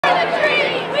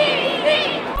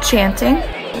Chanting,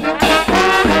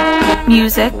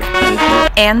 music,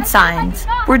 and signs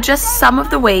were just some of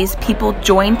the ways people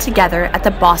joined together at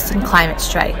the Boston climate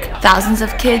strike. Thousands of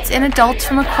kids and adults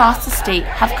from across the state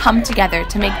have come together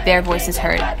to make their voices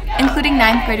heard, including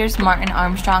 9th graders Martin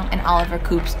Armstrong and Oliver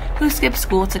Coops, who skipped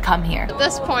school to come here. At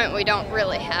this point, we don't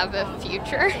really have a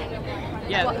future.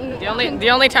 Yeah, the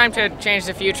only time to change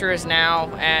the future is now,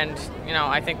 and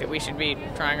I think that we should be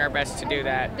trying our best to do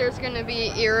that. There's going to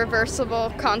be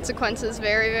irreversible consequences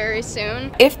very, very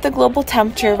soon. If the global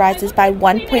temperature rises by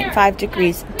 1.5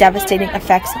 degrees, devastating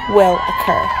effects will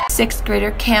occur. 6th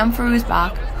grader Cam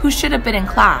Faruzbach, who should have been in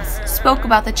class, spoke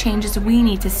about the changes we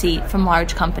need to see from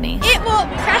large companies. It will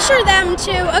pressure them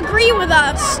to agree with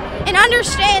us and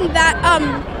understand that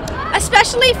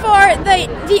especially for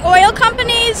the oil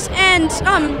companies and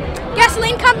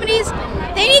gasoline companies,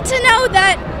 they need to know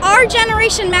that our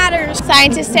generation matters.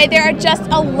 Scientists say there are just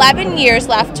 11 years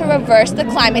left to reverse the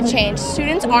climate change.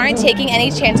 Students aren't taking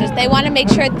any chances. They want to make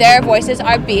sure their voices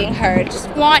are being heard. Just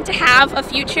want to have a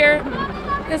future,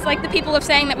 because like the people are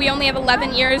saying that we only have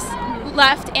 11 years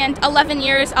left, and 11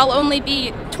 years I'll only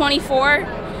be 24,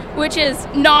 which is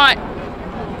not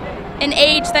an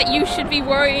age that you should be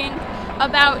worrying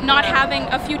about not having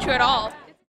a future at all.